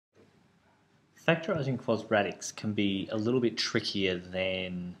Factorizing quadratics can be a little bit trickier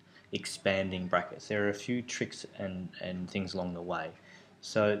than expanding brackets. There are a few tricks and things along the way.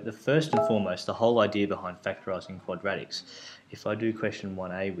 So the first and foremost, the whole idea behind factorizing quadratics, if I do question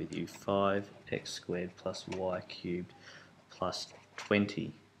 1a with you, 5x squared plus y cubed plus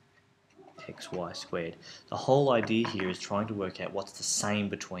 20 xy squared. The whole idea here is trying to work out what's the same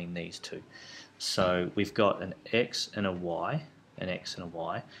between these two. So we've got an x and a y, an x and a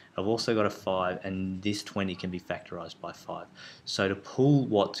y. I've also got a 5, and this 20 can be factorized by 5. So to pull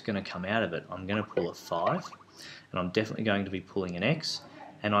what's going to come out of it, I'm going to pull a 5, and I'm definitely going to be pulling an x,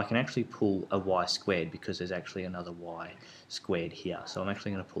 and I can actually pull a y squared because there's actually another y squared here. So I'm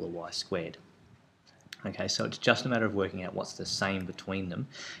actually going to pull a y squared. Okay, so it's just a matter of working out what's the same between them,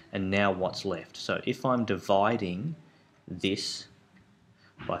 and now what's left. So if I'm dividing this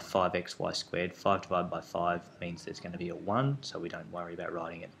by 5xy squared, 5 divided by 5 means there's going to be a 1, so we don't worry about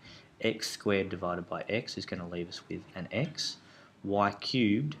writing it. X squared divided by x is going to leave us with an x. Y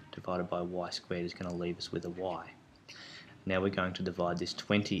cubed divided by y squared is going to leave us with a y. Now we're going to divide this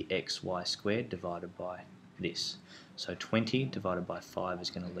 20xy squared divided by this. So 20 divided by 5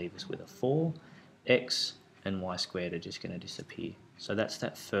 is going to leave us with a 4. X and y squared are just going to disappear. So that's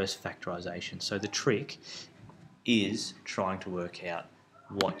that first factorization. So the trick is trying to work out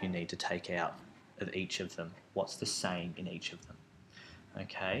what you need to take out of each of them. What's the same in each of them?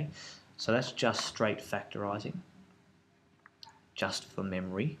 Okay, so that's just straight factorizing, just for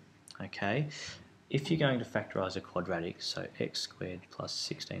memory. Okay, if you're going to factorize a quadratic, so x squared plus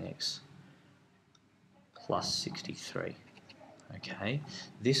 16x plus 63. Okay,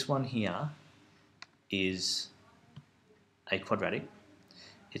 this one here is a quadratic.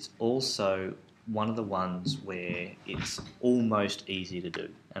 It's also one of the ones where it's almost easy to do,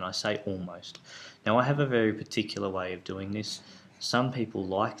 and I say almost. Now I have a very particular way of doing this. Some people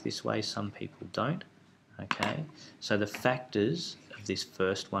like this way, some people don't. Okay, so the factors of this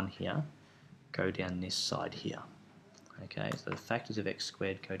first one here go down this side here. Okay, so the factors of x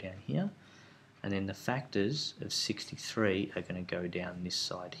squared go down here, and then the factors of 63 are going to go down this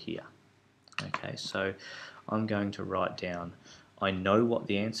side here. Okay, so I'm going to write down, I know what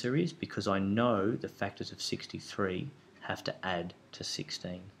the answer is because I know the factors of 63 have to add to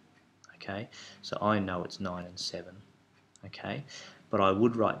 16. Okay, so I know it's 9 and 7. Okay, but I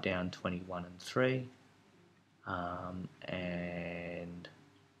would write down 21 and 3, and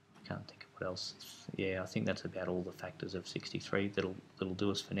I can't think of what else. Yeah, I think that's about all the factors of 63 that'll do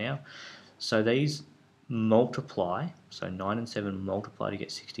us for now. So these multiply, so 9 and 7 multiply to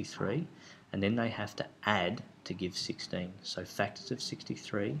get 63, and then they have to add to give 16. So factors of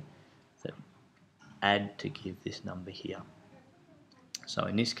 63 that add to give this number here. So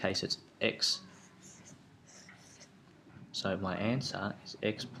in this case it's x. So my answer is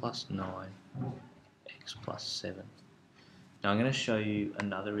x plus 9, x plus 7. Now I'm going to show you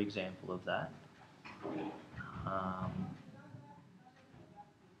another example of that.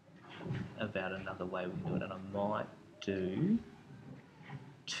 About another way we can do it, and I might do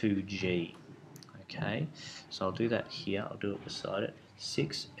 2g. Okay, so I'll do that here, I'll do it beside it.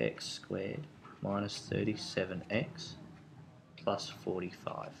 6x squared minus 37x plus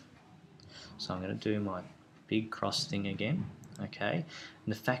 45. So I'm going to do my big cross thing again. Okay,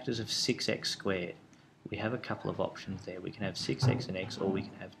 and the factors of 6x squared, we have a couple of options there. We can have 6x and x, or we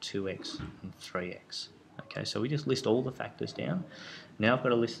can have 2x and 3x. Okay, so we just list all the factors down. Now I've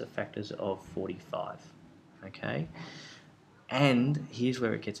got a list of factors of 45. Okay, and here's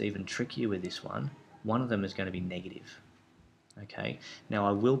where it gets even trickier with this one. One of them is going to be negative. Okay, now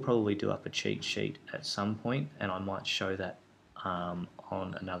I will probably do up a cheat sheet at some point, and I might show that on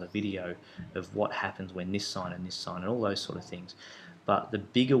another video of what happens when this sign and all those sort of things. But the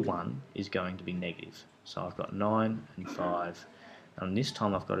bigger one is going to be negative. So I've got 9 and 5, and this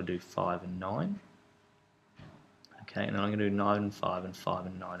time I've got to do 5 and 9. Okay, and then I'm going to do 9 and 5 and 5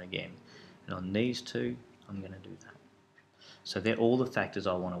 and 9 again. And on these two, I'm going to do that. So they're all the factors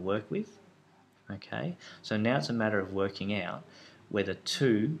I want to work with. Okay, so now it's a matter of working out whether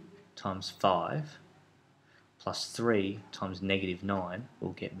 2 times 5 plus 3 times negative 9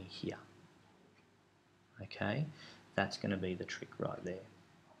 will get me here. Okay, that's going to be the trick right there.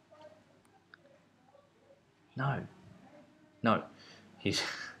 No, here's,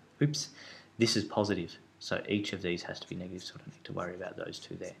 oops, this is positive. So each of these has to be negative, so I don't need to worry about those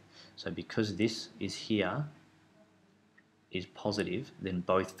two there. So because this is here is positive, then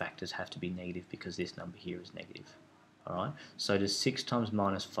both factors have to be negative because this number here is negative. Alright, so does 6 times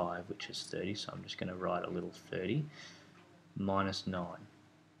minus 5, which is 30, so I'm just going to write a little 30, minus 9.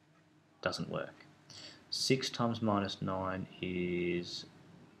 Doesn't work. 6 times minus 9 is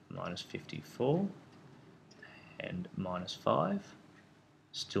minus 54, and minus 5,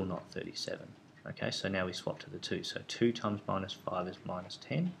 still not 37. Okay, so now we swap to the 2. So 2 times minus 5 is minus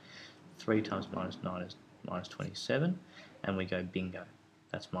 10, 3 times minus 9 is minus 27, and we go bingo.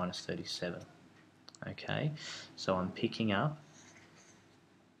 That's minus 37. Okay, so I'm picking up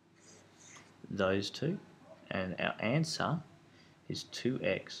those two, and our answer is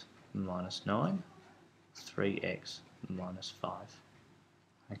 2x minus 9, 3x minus 5.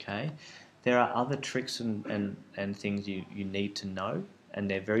 Okay, there are other tricks and things you need to know, and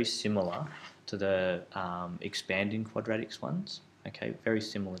they're very similar to the expanding quadratics ones. Okay, very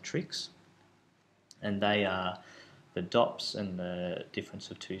similar tricks, and they are the dots and the difference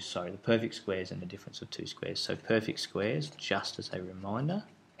of two, sorry, the perfect squares and the difference of two squares. So perfect squares, just as a reminder,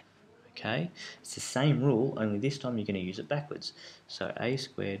 okay, it's the same rule, only this time you're going to use it backwards. So a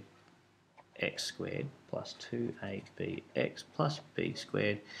squared x squared plus 2abx plus b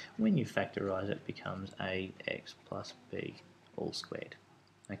squared, when you factorize it becomes ax plus b all squared.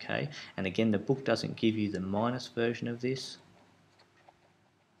 Okay, and again the book doesn't give you the minus version of this,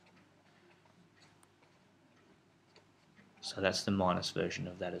 so that's the minus version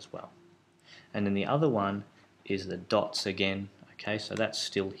of that as well. And then the other one is the dots again. Okay, so that's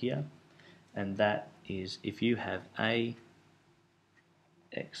still here, and that is if you have a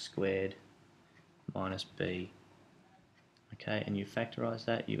x squared minus b, okay, and you factorize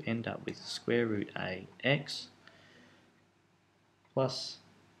that, you end up with square root a x plus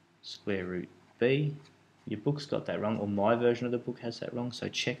square root b. Your book's got that wrong, or my version of the book has that wrong, so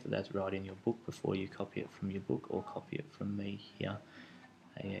check that that's right in your book before you copy it from your book or copy it from me here.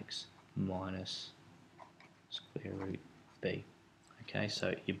 Ax minus square root b. Okay,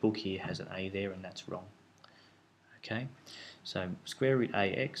 so your book here has an a there and that's wrong. Okay, so square root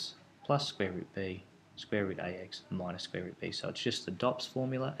ax plus square root b, square root ax minus square root b. So it's just the DOPS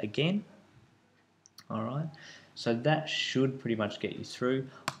formula again. Alright, so that should pretty much get you through.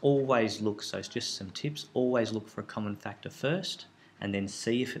 Always look, so it's just some tips, always look for a common factor first and then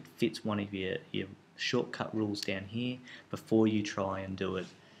see if it fits one of your shortcut rules down here before you try and do it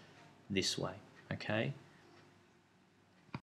this way. Okay,